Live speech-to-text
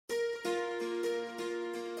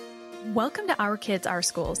Welcome to Our Kids, Our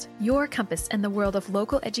Schools, your compass in the world of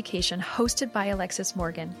local education, hosted by Alexis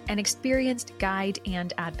Morgan, an experienced guide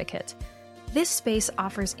and advocate. This space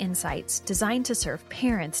offers insights designed to serve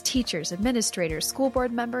parents, teachers, administrators, school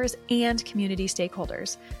board members, and community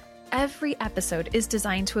stakeholders. Every episode is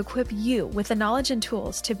designed to equip you with the knowledge and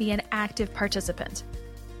tools to be an active participant.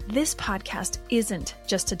 This podcast isn't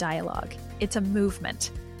just a dialogue, it's a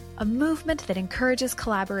movement that encourages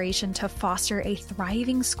collaboration to foster a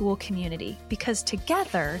thriving school community, because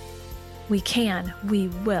together we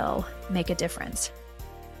will make a difference.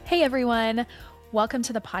 Hey everyone, welcome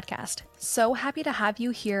to the podcast. So happy to have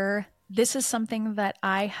you here. This is something that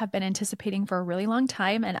I have been anticipating for a really long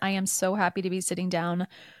time, and I am so happy to be sitting down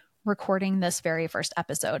recording this very first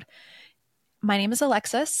episode. My name is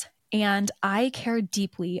Alexis, and I care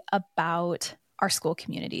deeply about our school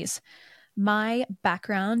communities. My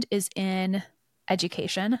background is in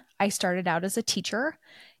education. I started out as a teacher,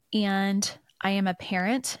 and I am a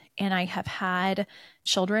parent, and I have had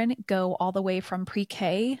children go all the way from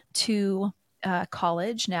pre-K to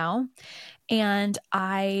college now. And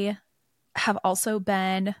I have also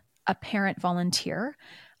been a parent volunteer.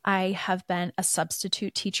 I have been a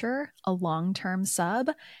substitute teacher, a long-term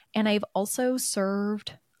sub, and I've also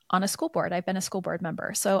served on a school board. I've been a school board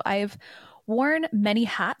member. So I've worn many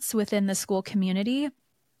hats within the school community,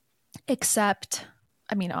 except,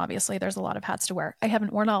 obviously there's a lot of hats to wear. I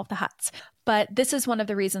haven't worn all of the hats, but this is one of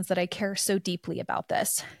the reasons that I care so deeply about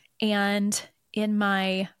this. And in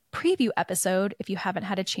my preview episode, if you haven't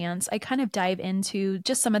had a chance, I kind of dive into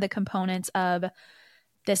just some of the components of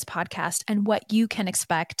this podcast and what you can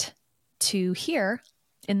expect to hear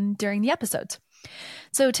during the episodes.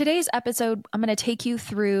 So today's episode, I'm going to take you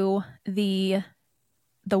through the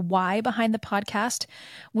why behind the podcast,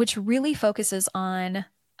 which really focuses on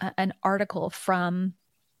an article from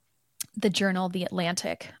the journal The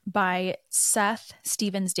Atlantic by Seth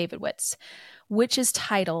Stephens-Davidowitz, which is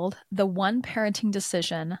titled "The One Parenting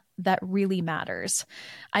Decision That Really Matters."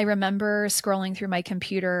 I remember scrolling through my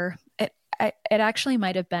computer. It actually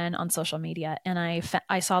might have been on social media, and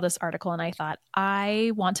I saw this article and I thought,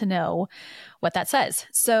 I want to know what that says.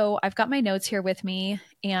 So I've got my notes here with me,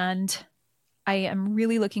 and I am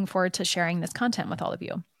really looking forward to sharing this content with all of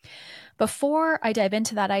you. Before I dive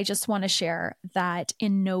into that, I just want to share that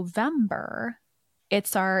in November,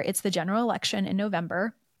 it's the general election in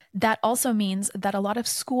November. That also means that a lot of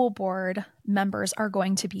school board members are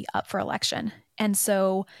going to be up for election. And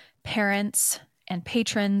so parents and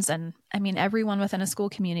patrons and everyone within a school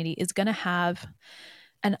community is going to have,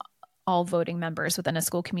 and all voting members within a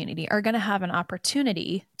school community are going to have an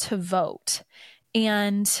opportunity to vote.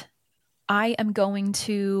 And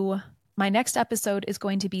my next episode is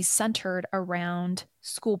going to be centered around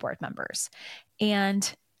school board members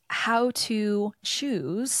and how to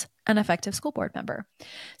choose an effective school board member.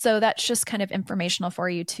 So that's just kind of informational for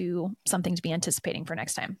you, to something to be anticipating for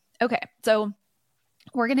next time. Okay, so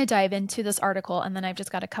we're going to dive into this article, and then I've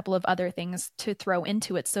just got a couple of other things to throw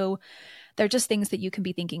into it. So they're just things that you can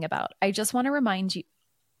be thinking about. I just want to remind you,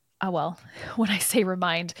 when I say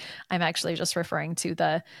remind, I'm actually just referring to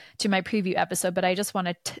my preview episode, but I just want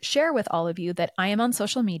to share with all of you that I am on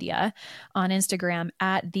social media, on Instagram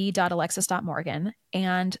at the.alexis.morgan.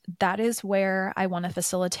 And that is where I want to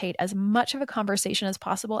facilitate as much of a conversation as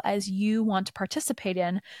possible as you want to participate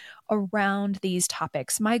in around these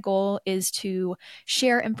topics. My goal is to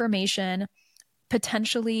share information,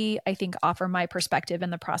 potentially, I think, offer my perspective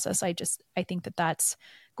in the process. I think that that's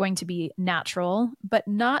going to be natural, but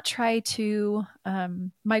not try to,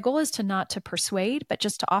 my goal is to not to persuade, but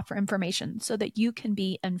just to offer information so that you can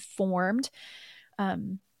be informed,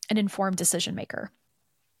 an informed decision maker,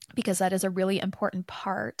 because that is a really important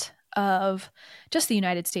part of just the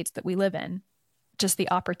United States that we live in, just the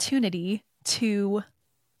opportunity to,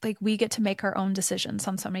 we get to make our own decisions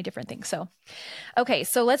on so many different things. So, okay,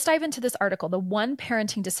 so let's dive into this article, "The One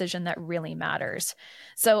Parenting Decision That Really Matters."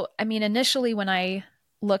 So, initially when I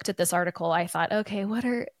looked at this article, I thought, okay,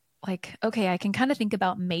 I can kind of think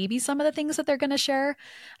about maybe some of the things that they're going to share,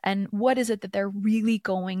 and what is it that they're really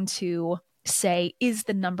going to say is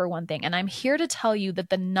the number one thing. And I'm here to tell you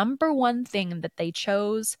that the number one thing that they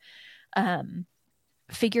chose,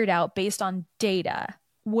 figured out based on data,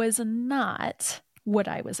 was not what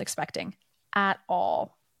I was expecting at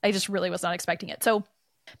all. I just really was not expecting it. So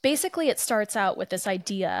basically it starts out with this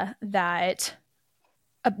idea that,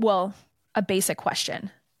 a basic question.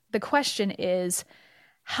 The question is,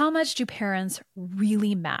 how much do parents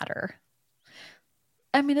really matter?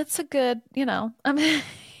 It's a good,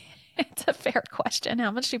 it's a fair question.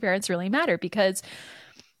 How much do parents really matter? Because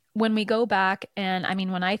when we go back, and I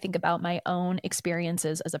mean, when I think about my own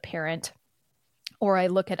experiences as a parent, or I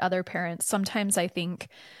look at other parents, sometimes I think,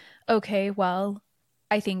 okay, well,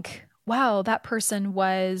 I think, wow, that person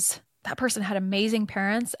had amazing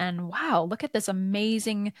parents, and wow, look at this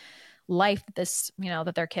amazing life that this,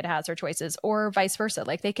 that their kid has, or choices, or vice versa.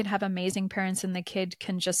 Like they can have amazing parents and the kid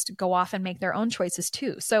can just go off and make their own choices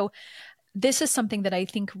too. So this is something that I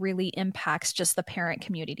think really impacts just the parent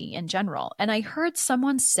community in general. And I heard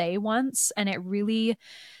someone say once, and it really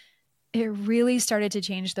started to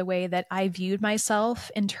change the way that I viewed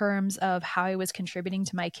myself in terms of how I was contributing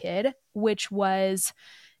to my kid, which was,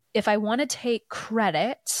 if I want to take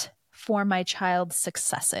credit for my child's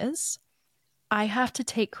successes, I have to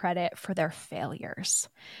take credit for their failures.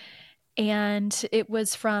 And it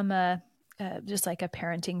was from just like a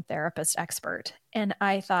parenting therapist expert. And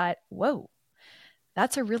I thought, whoa,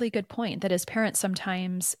 that's a really good point. That as parents,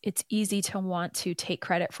 sometimes it's easy to want to take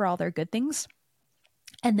credit for all their good things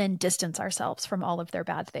and then distance ourselves from all of their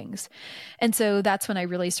bad things. And so that's when I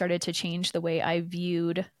really started to change the way I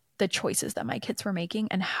viewed the choices that my kids were making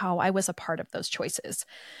and how I was a part of those choices.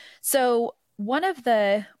 So when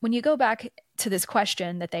you go back to this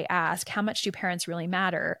question that they ask, how much do parents really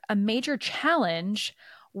matter? A major challenge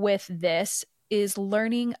with this is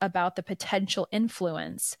learning about the potential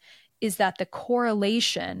influence, is that the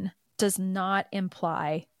correlation does not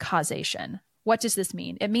imply causation. What does this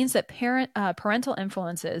mean? It means that parental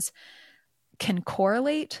influences can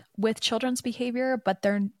correlate with children's behavior, but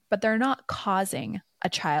they're not causing a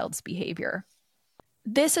child's behavior.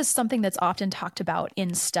 This is something that's often talked about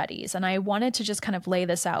in studies, and I wanted to just kind of lay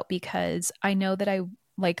this out because I know that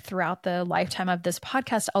throughout the lifetime of this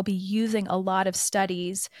podcast, I'll be using a lot of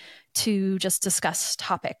studies to just discuss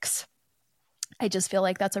topics. I just feel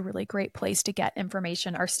like that's a really great place to get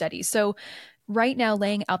information, our studies. So right now,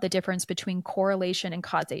 laying out the difference between correlation and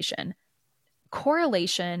causation.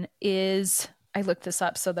 Correlation is, I looked this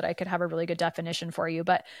up so that I could have a really good definition for you,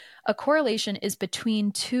 but a correlation is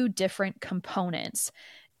between two different components.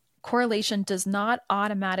 Correlation does not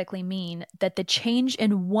automatically mean that the change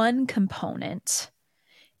in one component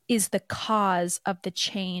is the cause of the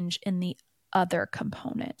change in the other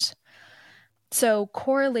component. So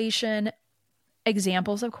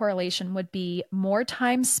examples of correlation would be more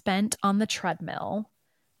time spent on the treadmill,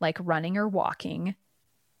 like running or walking,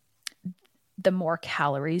 the more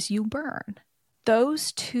calories you burn.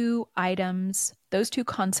 Those two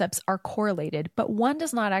concepts are correlated, but one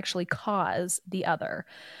does not actually cause the other.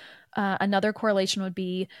 Another correlation would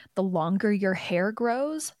be the longer your hair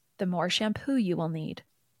grows, the more shampoo you will need.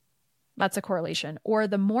 That's a correlation. Or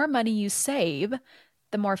the more money you save,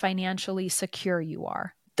 the more financially secure you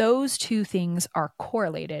are. Those two things are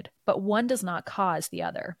correlated, but one does not cause the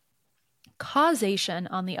other. Causation,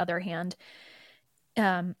 on the other hand,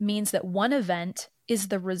 means that one event is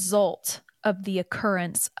the result of the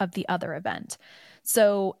occurrence of the other event.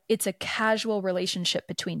 So it's a causal relationship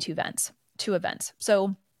between two events.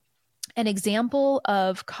 So an example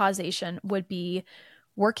of causation would be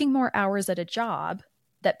working more hours at a job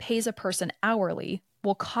that pays a person hourly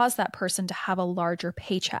will cause that person to have a larger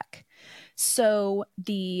paycheck. So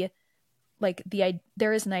there's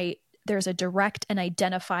a direct and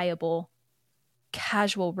identifiable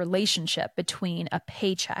causal relationship between a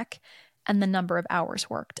paycheck and the number of hours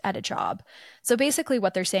worked at a job. So basically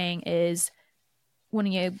what they're saying is, when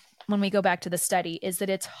we go back to the study, is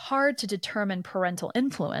that it's hard to determine parental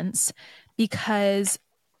influence because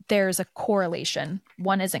there's a correlation.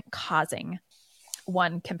 One isn't causing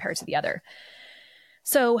one compared to the other.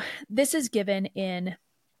 So this is given in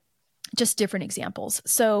just different examples.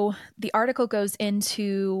 So the article goes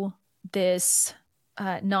into this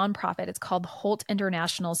nonprofit. It's called Holt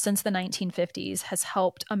International. Since the 1950s, has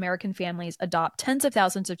helped American families adopt tens of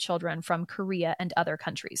thousands of children from Korea and other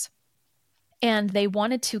countries. And they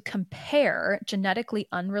wanted to compare genetically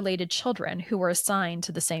unrelated children who were assigned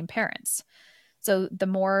to the same parents. So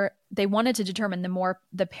they wanted to determine the more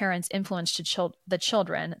the parents influenced the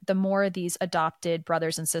children, the more these adopted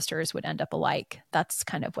brothers and sisters would end up alike. That's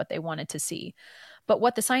kind of what they wanted to see. But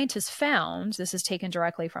what the scientists found, this is taken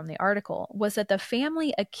directly from the article, was that the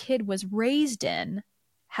family a kid was raised in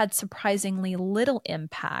had surprisingly little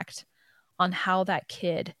impact on how that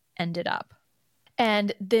kid ended up.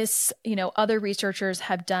 And this, other researchers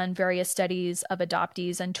have done various studies of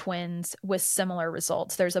adoptees and twins with similar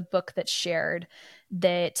results. There's a book that's shared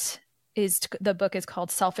the book is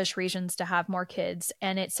called Selfish Reasons to Have More Kids.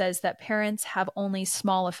 And it says that parents have only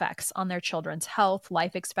small effects on their children's health,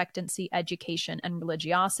 life expectancy, education, and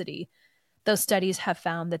religiosity. Those studies have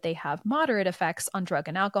found that they have moderate effects on drug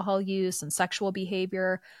and alcohol use and sexual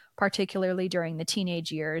behavior, particularly during the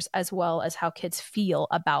teenage years, as well as how kids feel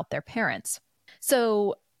about their parents.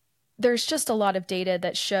 So there's just a lot of data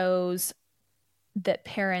that shows that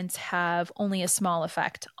parents have only a small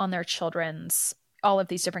effect on their children's all of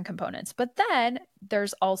these different components. But then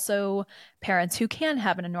there's also parents who can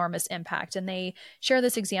have an enormous impact. And they share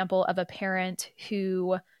this example of a parent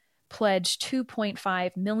who pledged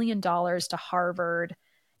 $2.5 million to Harvard,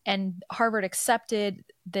 and Harvard accepted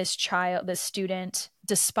this student,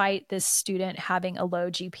 despite this student having a low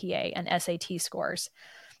GPA and SAT scores.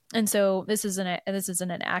 And so this isn't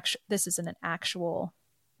an actual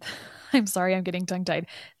I'm sorry, I'm getting tongue-tied.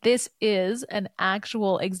 This is an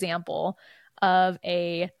actual example of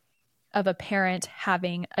a parent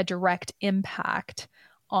having a direct impact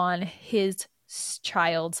on his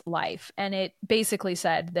child's life. And it basically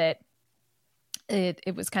said that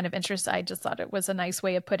it was kind of interesting. I just thought it was a nice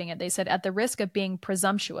way of putting it. They said, at the risk of being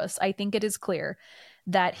presumptuous, I think it is clear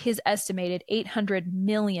that his estimated 800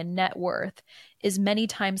 million net worth is many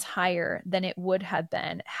times higher than it would have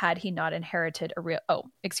been had he not inherited a real,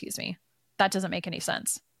 that doesn't make any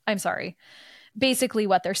sense. I'm sorry. Basically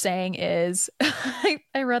what they're saying is,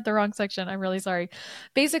 I read the wrong section. I'm really sorry.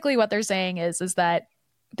 Basically what they're saying is that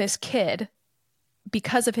this kid,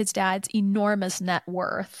 because of his dad's enormous net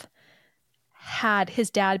worth, had his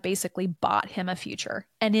dad basically bought him a future.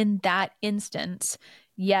 And in that instance,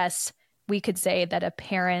 yes, we could say that a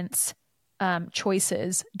parent's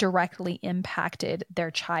choices directly impacted their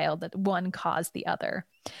child, that one caused the other.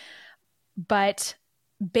 But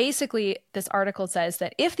basically, this article says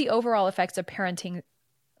that if the overall effects of parenting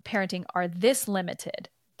are this limited,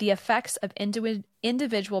 the effects of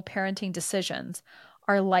individual parenting decisions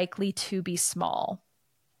are likely to be small.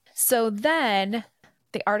 So then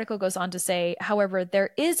the article goes on to say, however, there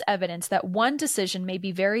is evidence that one decision may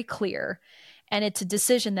be very clear, and it's a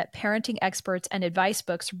decision that parenting experts and advice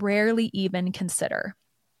books rarely even consider.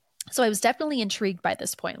 So I was definitely intrigued by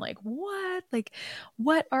this point. Like, what? Like,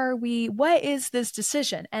 what is this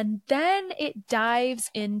decision? And then it dives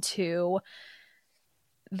into,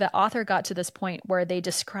 the author got to this point where they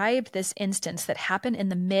described this instance that happened in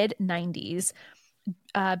the mid-90s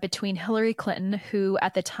between Hillary Clinton, who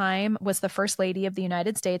at the time was the first lady of the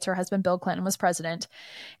United States. Her husband, Bill Clinton, was president.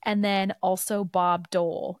 And then also Bob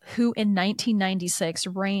Dole, who in 1996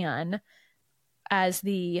 ran as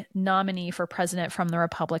the nominee for president from the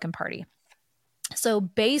Republican Party. So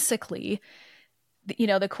basically,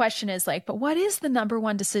 the question is like, but what is the number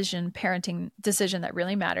one parenting decision that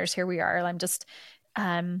really matters? Here we are. I'm just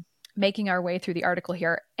making our way through the article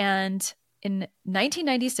here. And in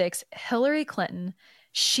 1996, Hillary Clinton,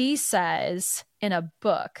 she says in a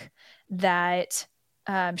book that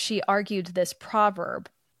she argued this proverb,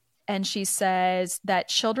 and she says that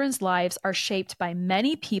children's lives are shaped by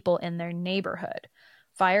many people in their neighborhood: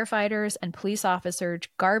 firefighters and police officers,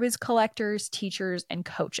 garbage collectors, teachers, and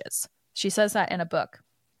coaches. She says that in a book.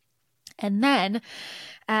 And then,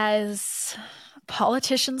 as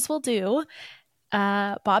politicians will do,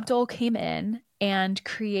 Bob Dole came in and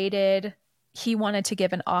he wanted to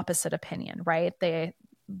give an opposite opinion, right?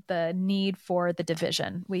 The need for the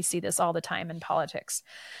division. We see this all the time in politics.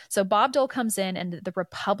 So Bob Dole comes in,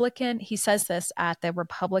 and he says this at the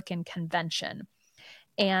Republican convention,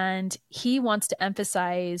 and he wants to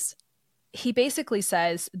emphasize, he basically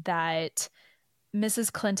says that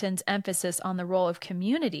Mrs. Clinton's emphasis on the role of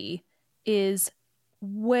community is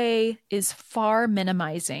far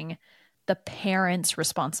minimizing the parent's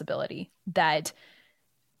responsibility. That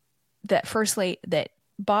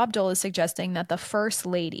Bob Dole is suggesting that the first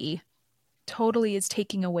lady totally is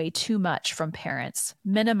taking away too much from parents,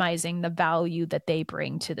 minimizing the value that they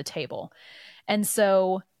bring to the table. And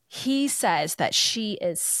so he says that she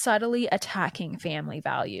is subtly attacking family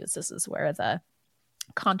values. This is where the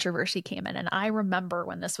controversy came in. And I remember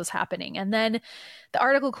when this was happening. And then the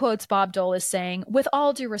article quotes Bob Dole as saying, "With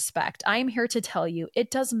all due respect, I am here to tell you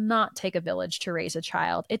it does not take a village to raise a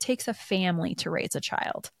child. It takes a family to raise a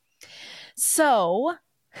child." So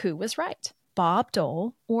who was right, Bob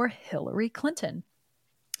Dole or Hillary Clinton?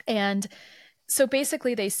 And so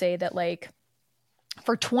basically they say that, like,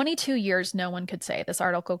 for 22 years, no one could say. This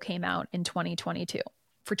article came out in 2022.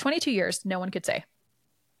 For 22 years, no one could say.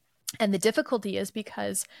 And the difficulty is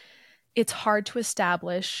because it's hard to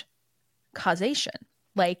establish causation.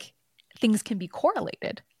 Like, things can be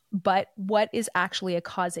correlated, but what is actually a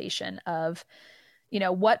causation of,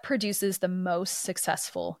 what produces the most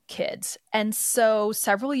successful kids? And so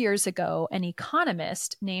several years ago, an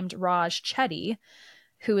economist named Raj Chetty,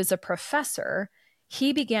 who is a professor,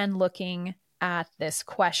 he began looking at this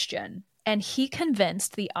question. And he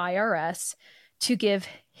convinced the IRS to give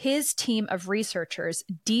his team of researchers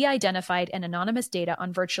de-identified and anonymous data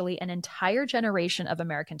on virtually an entire generation of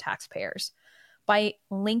American taxpayers. By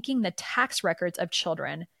linking the tax records of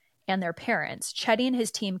children and their parents, Chetty and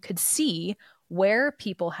his team could see where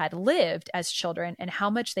people had lived as children and how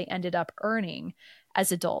much they ended up earning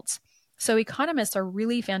as adults. So economists are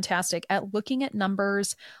really fantastic at looking at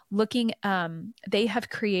numbers, they have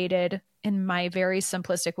created, in my very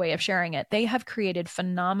simplistic way of sharing it, they have created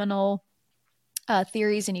phenomenal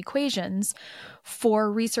theories and equations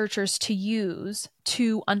for researchers to use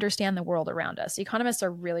to understand the world around us. Economists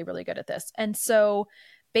are really, really good at this. And so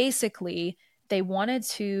basically, they wanted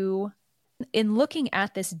to, in looking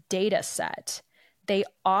at this data set, they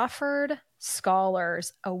offered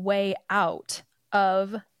scholars a way out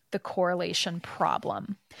of the correlation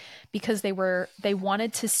problem because they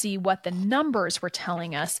wanted to see what the numbers were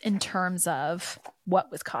telling us in terms of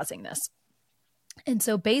what was causing this. And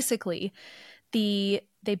so basically, they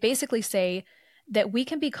basically say that we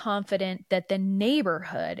can be confident that the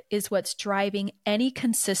neighborhood is what's driving any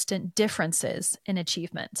consistent differences in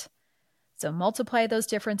achievement. So multiply those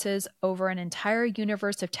differences over an entire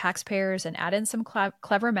universe of taxpayers and add in some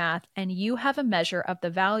clever math, and you have a measure of the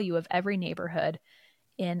value of every neighborhood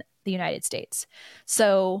in the United States.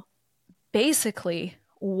 So basically,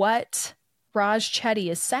 what Raj Chetty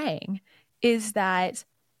is saying is that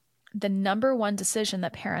the number one decision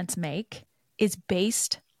that parents make is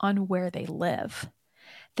based on where they live,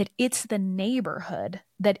 that it's the neighborhood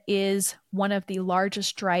that is one of the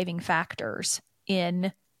largest driving factors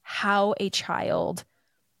in how a child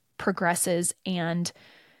progresses and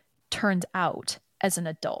turns out as an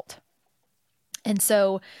adult. And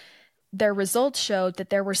so their results showed that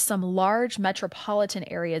there were some large metropolitan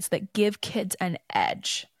areas that give kids an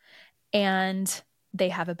edge, and they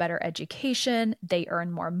have a better education, they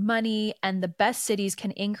earn more money, and the best cities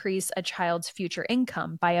can increase a child's future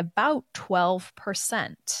income by about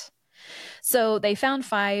 12%. So they found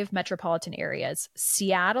 5 metropolitan areas: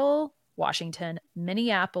 Seattle, Washington,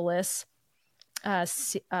 Minneapolis,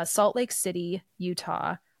 Salt Lake City,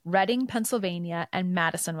 Utah, Reading, Pennsylvania, and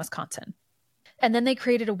Madison, Wisconsin. And then they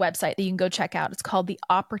created a website that you can go check out. It's called the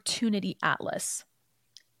Opportunity Atlas.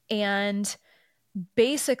 And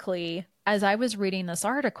basically, as I was reading this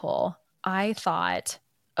article, I thought,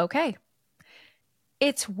 okay,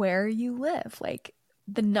 it's where you live. Like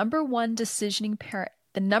the number one decision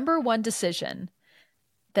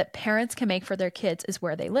that parents can make for their kids is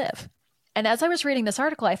where they live. And as I was reading this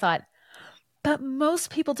article, I thought, but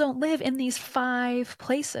most people don't live in these 5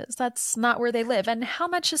 places. That's not where they live. And how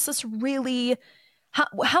much is this really,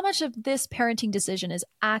 how much of this parenting decision is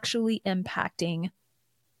actually impacting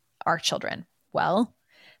our children? Well,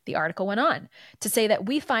 the article went on to say that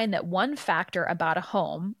we find that one factor about a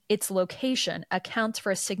home, its location, accounts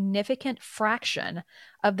for a significant fraction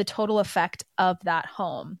of the total effect of that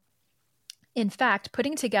home. In fact,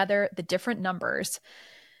 putting together the different numbers,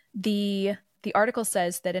 the article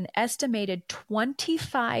says that an estimated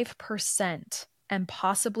 25% and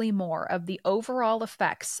possibly more of the overall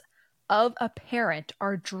effects of a parent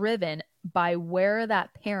are driven by where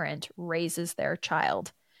that parent raises their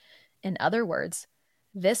child. In other words,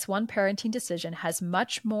 this one parenting decision has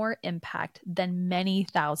much more impact than many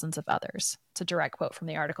thousands of others. It's a direct quote from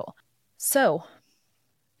the article. So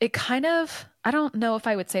it kind of, I don't know if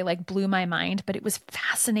I would say like blew my mind, but it was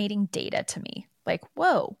fascinating data to me. Like,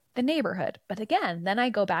 whoa, the neighborhood. But again, then I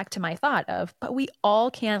go back to my thought of, but we all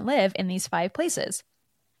can't live in these 5 places.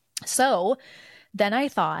 So then I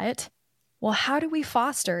thought, well, how do we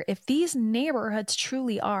foster, if these neighborhoods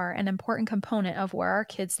truly are an important component of where our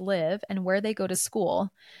kids live and where they go to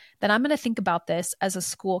school, then I'm going to think about this as a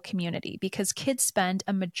school community, because kids spend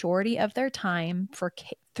a majority of their time for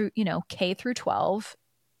K through 12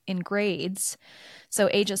 in grades. So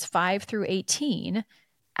ages 5 through 18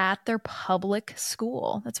 at their public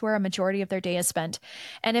school. That's where a majority of their day is spent.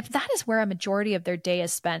 And if that is where a majority of their day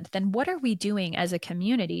is spent, then what are we doing as a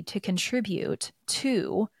community to contribute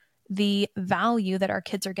to the value that our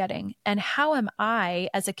kids are getting? And how am I,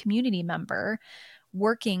 as a community member,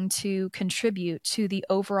 working to contribute to the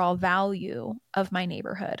overall value of my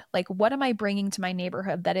neighborhood? Like, what am I bringing to my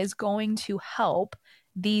neighborhood that is going to help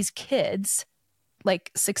these kids like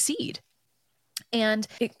succeed? And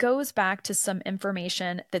it goes back to some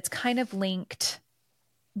information that's kind of linked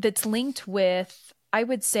with, I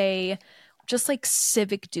would say, just like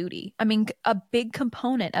civic duty. I mean, a big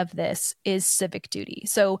component of this is civic duty.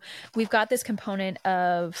 So we've got this component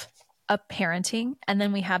of parenting, and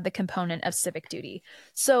then we have the component of civic duty.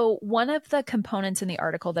 So one of the components in the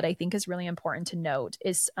article that I think is really important to note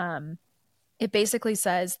is It basically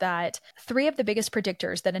says that 3 of the biggest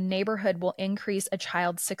predictors that a neighborhood will increase a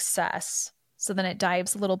child's success. So then it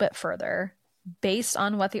dives a little bit further. Based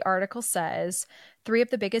on what the article says, 3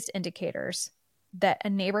 of the biggest indicators that a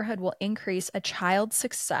neighborhood will increase a child's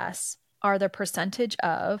success are the percentage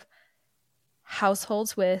of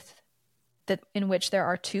households in which there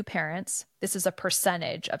are 2 parents. This is a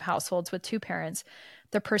percentage of households with 2 parents.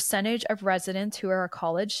 The percentage of residents who are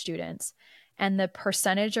college students, and the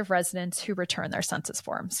percentage of residents who return their census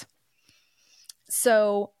forms.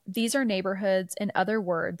 So these are neighborhoods, in other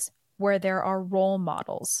words, where there are role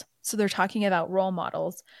models. So they're talking about role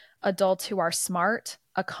models, adults who are smart,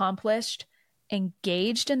 accomplished,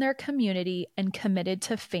 engaged in their community, and committed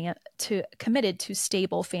to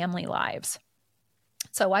stable family lives.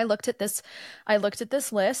 So I looked at this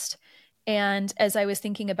list, and as I was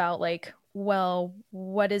thinking about like, well,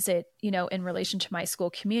 what is it, in relation to my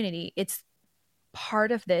school community? It's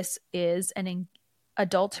part of this is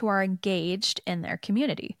adults who are engaged in their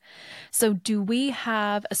community. So do we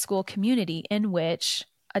have a school community in which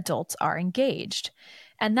adults are engaged?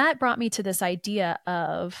 And that brought me to this idea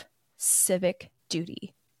of civic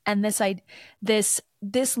duty, and this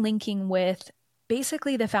linking with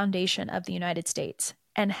basically the foundation of the United States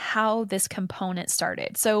and how this component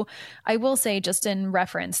started. So I will say, just in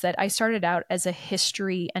reference, that I started out as a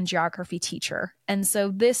history and geography teacher. And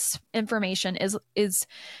so this information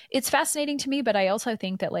it's fascinating to me, but I also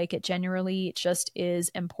think that like it generally just is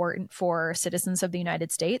important for citizens of the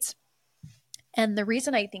United States. And the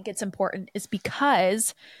reason I think it's important is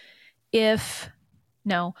because I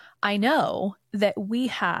know that we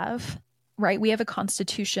have a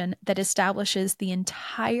constitution that establishes the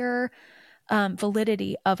entire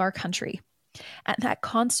validity of our country. And that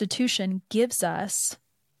constitution gives us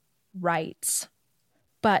rights.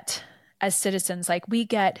 But as citizens, like, we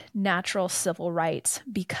get natural civil rights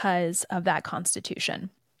because of that constitution.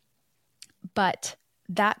 But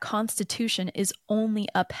that constitution is only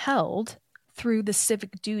upheld through the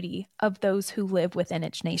civic duty of those who live within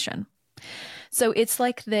each nation. So it's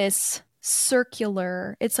like this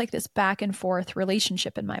back and forth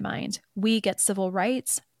relationship in my mind. We get civil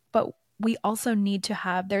rights, but we also need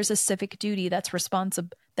to there's a civic duty that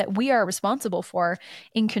we are responsible for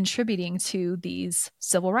in contributing to these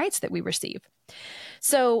civil rights that we receive.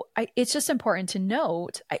 So it's just important to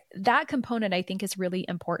note that component, I think, is really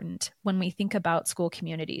important when we think about school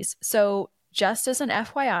communities. So just as an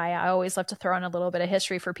FYI, I always love to throw in a little bit of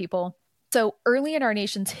history for people. So early in our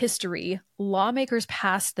nation's history, lawmakers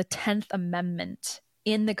passed the 10th Amendment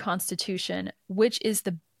in the Constitution, which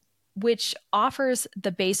offers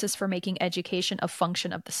the basis for making education a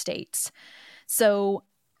function of the states. So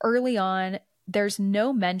early on, there's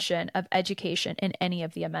no mention of education in any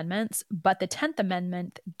of the amendments, but the 10th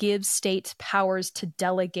Amendment gives states powers to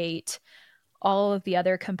delegate all of the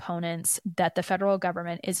other components that the federal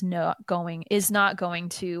government is not going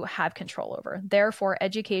to have control over. Therefore,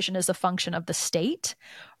 education is a function of the state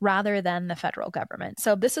rather than the federal government.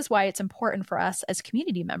 So this is why it's important for us as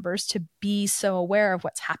community members to be so aware of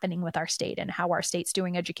what's happening with our state and how our state's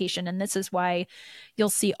doing education. And this is why you'll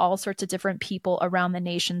see all sorts of different people around the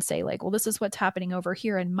nation say like, well, this is what's happening over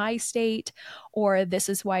here in my state, or this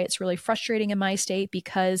is why it's really frustrating in my state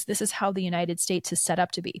because this is how the United States is set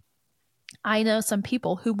up to be. I know some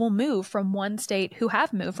people who have moved from one state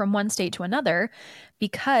to another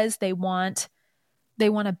because they want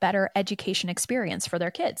a better education experience for their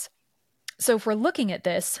kids. So if we're looking at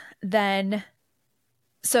this,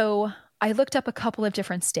 so I looked up a couple of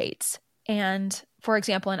different states. And for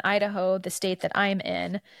example, in Idaho, the state that I'm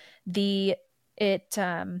in, it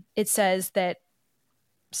says that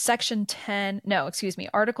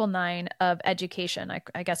Article 9 of education.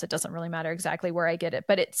 I guess it doesn't really matter exactly where I get it,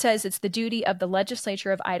 but it says it's the duty of the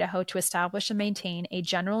legislature of Idaho to establish and maintain a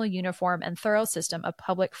general, uniform, and thorough system of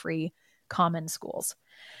public, free, common schools.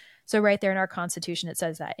 So right there in our Constitution, it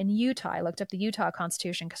says that. In Utah, I looked up the Utah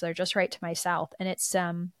Constitution because they're just right to my south, and it's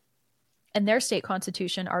in their state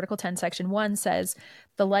constitution, Article 10, Section 1 says,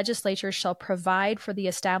 the legislature shall provide for the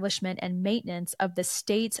establishment and maintenance of the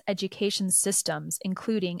state's education systems,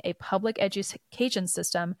 including a public education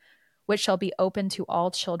system, which shall be open to all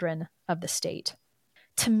children of the state.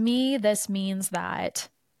 To me, this means that,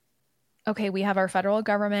 okay, we have our federal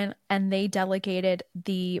government and they delegated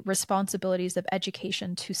the responsibilities of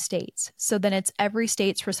education to states. So then it's every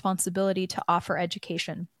state's responsibility to offer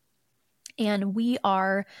education. And we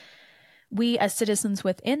as citizens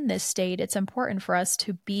within this state, it's important for us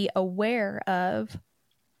to be aware of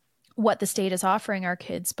what the state is offering our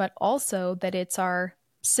kids, but also that it's our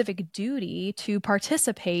civic duty to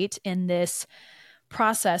participate in this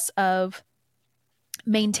process of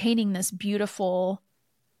maintaining this beautiful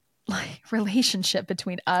relationship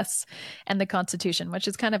between us and the Constitution, which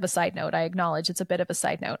is kind of a side note. I acknowledge it's a bit of a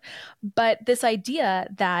side note, but this idea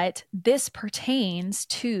that this pertains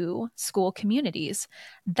to school communities,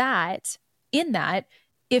 that in that,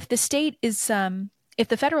 if the state is, if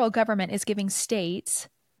the federal government is giving states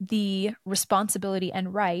the responsibility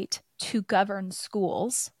and right to govern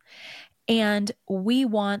schools, and we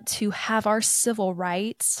want to have our civil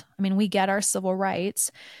rights, I mean, we get our civil rights,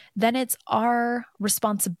 then it's our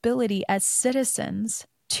responsibility as citizens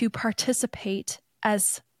to participate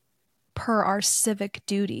as per our civic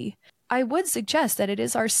duty. I would suggest that it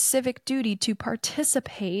is our civic duty to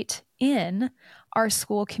participate in our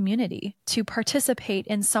school community, to participate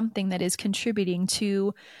in something that is contributing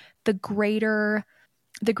to the greater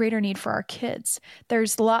need for our kids.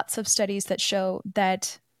 There's lots of studies that show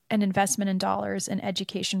that an investment in dollars in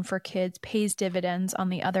education for kids pays dividends on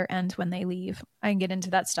the other end when they leave. I can get into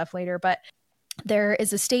that stuff later, but there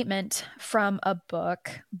is a statement from a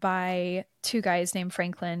book by two guys named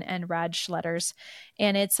Franklin and Raj Schletters,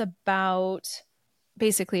 and it's about,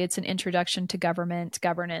 basically, it's an introduction to government,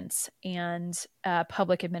 governance, and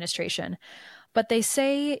public administration. But they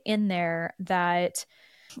say in there that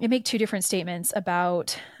they make two different statements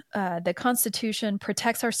about the Constitution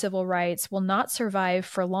protects our civil rights, will not survive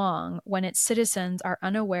for long when its citizens are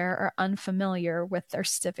unaware or unfamiliar with their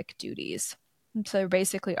civic duties. And so they're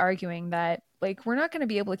basically arguing that, like, we're not going to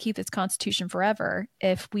be able to keep this Constitution forever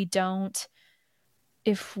if we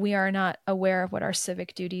are not aware of what our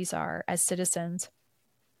civic duties are as citizens.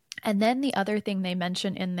 And then the other thing they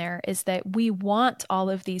mention in there is that we want all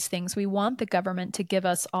of these things. We want the government to give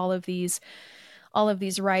us all of these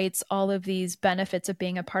rights, all of these benefits of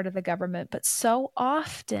being a part of the government. But so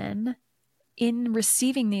often in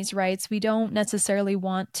receiving these rights, we don't necessarily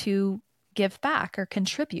want to give back or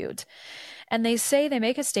contribute. And they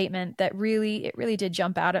make a statement that really did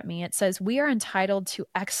jump out at me. It says, "We are entitled to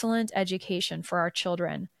excellent education for our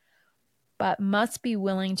children, but must be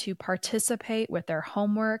willing to participate with their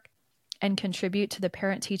homework and contribute to the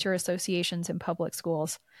parent-teacher associations in public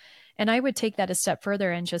schools." And I would take that a step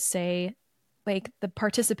further and just say, like, the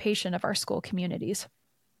participation of our school communities.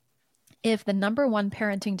 If the number one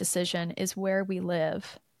parenting decision is where we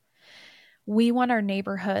live, we want our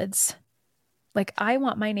neighborhoods, like, I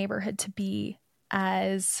want my neighborhood to be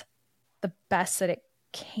as the best that it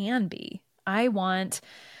can be. I want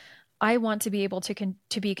to be able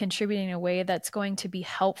to be contributing in a way that's going to be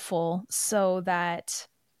helpful, so that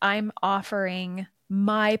I'm offering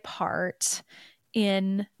my part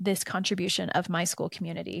in this contribution of my school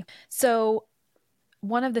community. So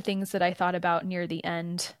one of the things that I thought about near the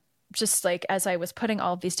end, just like as I was putting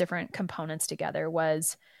all of these different components together,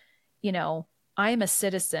 was, I'm a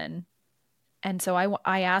citizen. And so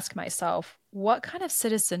I ask myself, what kind of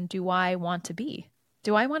citizen do I want to be?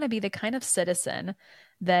 Do I want to be the kind of citizen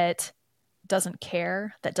that doesn't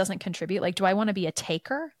care, that doesn't contribute? Like, do I want to be a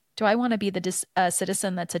taker? Do I want to be the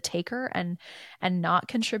citizen that's a taker and not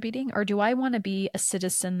contributing? Or do I want to be a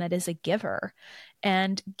citizen that is a giver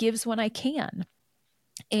and gives when I can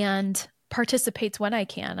and participates when I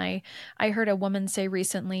can? I heard a woman say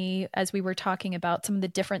recently, as we were talking about some of the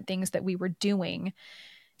different things that we were doing,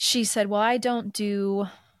 she said, well, I don't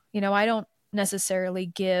necessarily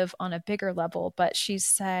give on a bigger level, but she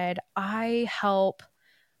said, I help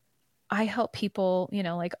people,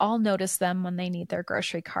 like, I'll notice them when they need their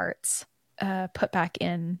grocery carts put back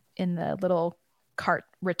in the little cart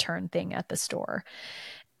return thing at the store.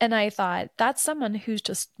 And I thought, that's someone who's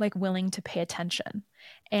just, like, willing to pay attention.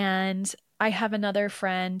 And I have another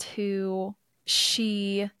friend who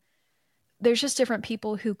there's just different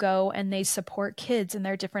people who go and they support kids in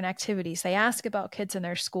their different activities. They ask about kids in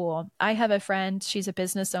their school. I have a friend, she's a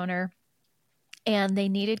business owner, and they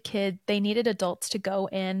needed adults to go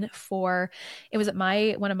in for, it was at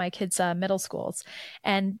one of my kids' middle schools,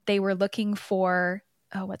 and they were looking for,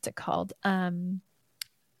 what's it called?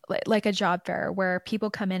 Like a job fair where people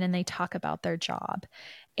come in and they talk about their job.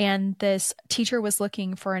 And this teacher was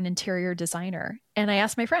looking for an interior designer. And I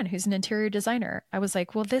asked my friend, who's an interior designer, I was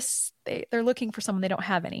like, well, they're looking for someone, they don't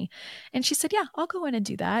have any. And she said, yeah, I'll go in and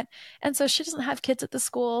do that. And so she doesn't have kids at the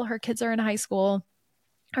school. Her kids are in high school.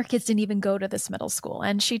 Her kids didn't even go to this middle school.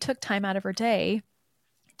 And she took time out of her day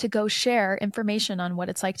to go share information on what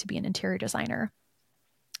it's like to be an interior designer.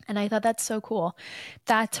 And I thought, that's so cool.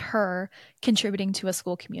 That's her contributing to a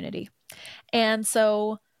school community. And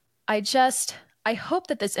so I hope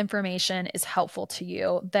that this information is helpful to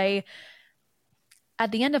you.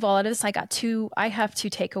 At the end of all of this, I have two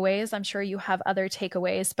takeaways. I'm sure you have other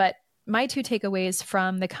takeaways, but my two takeaways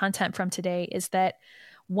from the content from today is that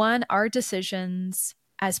One, our decisions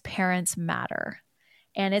as parents matter.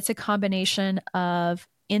 And it's a combination of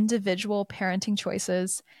individual parenting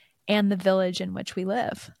choices and the village in which we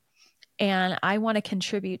live. And I want to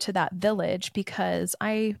contribute to that village because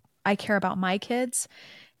I care about my kids,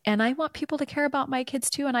 and I want people to care about my kids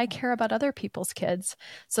too. And I care about other people's kids.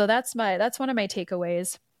 So that's one of my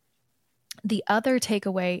takeaways. The other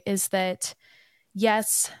takeaway is that,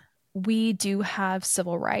 yes, we do have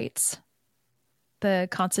civil rights. The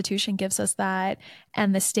Constitution gives us that,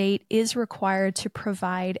 and the state is required to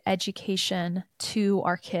provide education to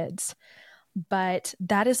our kids. But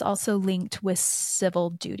that is also linked with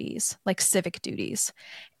civil duties, like civic duties.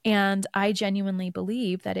 And I genuinely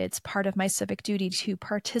believe that it's part of my civic duty to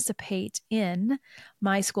participate in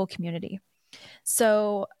my school community.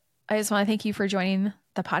 So I just want to thank you for joining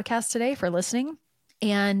the podcast today, for listening.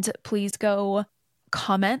 And please go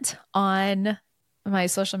comment on my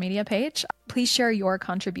social media page. Please share your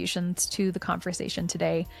contributions to the conversation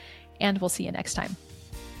today, and we'll see you next time.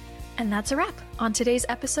 And that's a wrap on today's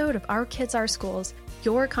episode of Our Kids, Our Schools.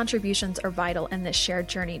 Your contributions are vital in this shared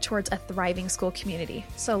journey towards a thriving school community.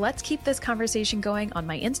 So let's keep this conversation going on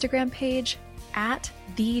my Instagram page at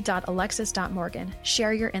the.alexis.morgan.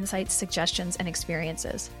 Share your insights, suggestions, and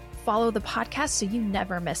experiences. Follow the podcast so you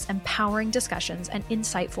never miss empowering discussions and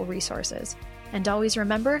insightful resources. And always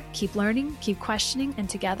remember, keep learning, keep questioning, and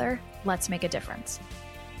together, let's make a difference.